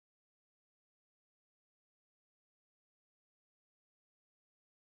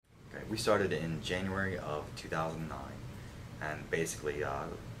We started in January of 2009, and basically a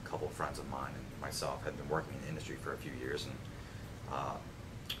couple of friends of mine and myself had been working in the industry for a few years, and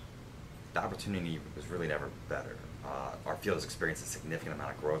the opportunity was really never better. Our field has experienced a significant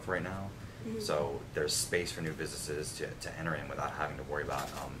amount of growth right now, so there's space for new businesses to enter in without having to worry about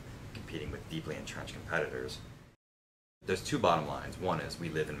competing with deeply entrenched competitors. There's two bottom lines. One is we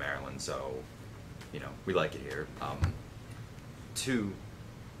live in Maryland, so we like it here. Two,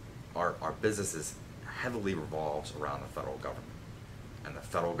 our business is heavily revolves around the federal government, and the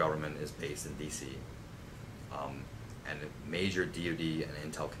federal government is based in DC. And major DoD and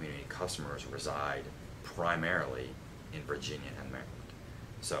Intel community customers reside primarily in Virginia and Maryland.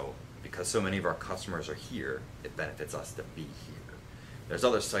 So because so many of our customers are here, it benefits us to be here. There's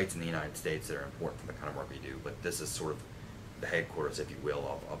other sites in the United States that are important for the kind of work we do, but this is sort of the headquarters, if you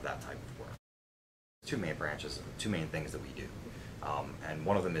will, of that type of work. Two main branches, two main things that we do. And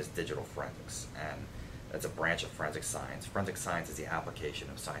one of them is digital forensics, and it's a branch of forensic science. Forensic science is the application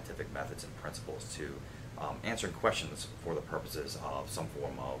of scientific methods and principles to answering questions for the purposes of some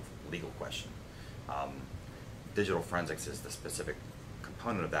form of legal question. Digital forensics is the specific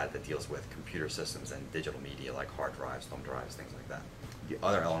component of that deals with computer systems and digital media like hard drives, thumb drives, things like that. The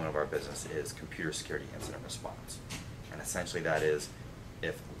other element of our business is computer security incident response. And essentially that is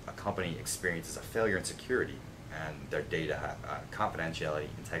if a company experiences a failure in security and their data, confidentiality,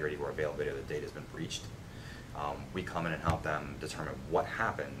 integrity, or availability of the data has been breached, we come in and help them determine what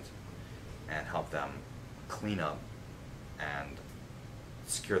happened and help them clean up and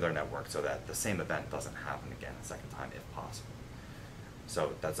secure their network so that the same event doesn't happen again a second time if possible.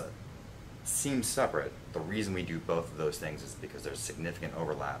 So seems separate. The reason we do both of those things is because there's significant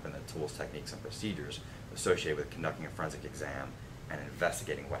overlap in the tools, techniques, and procedures associated with conducting a forensic exam and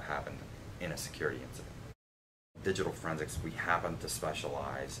investigating what happened in a security incident. Digital forensics, we happen to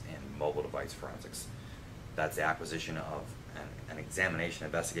specialize in mobile device forensics. That's the acquisition of an examination,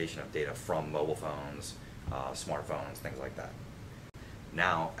 investigation of data from mobile phones, smartphones, things like that.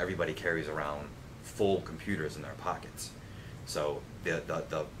 Now everybody carries around full computers in their pockets. So the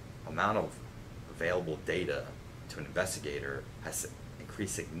amount of available data to an investigator has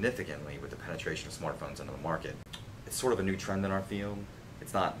increased significantly with the penetration of smartphones into the market. It's sort of a new trend in our field.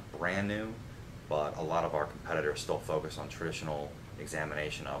 It's not brand new, but a lot of our competitors still focus on traditional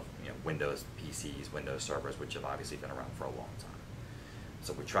examination of Windows PCs, Windows servers, which have obviously been around for a long time.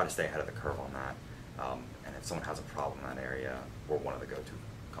 So we try to stay ahead of the curve on that, and if someone has a problem in that area, we're one of the go-to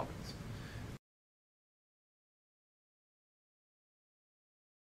companies.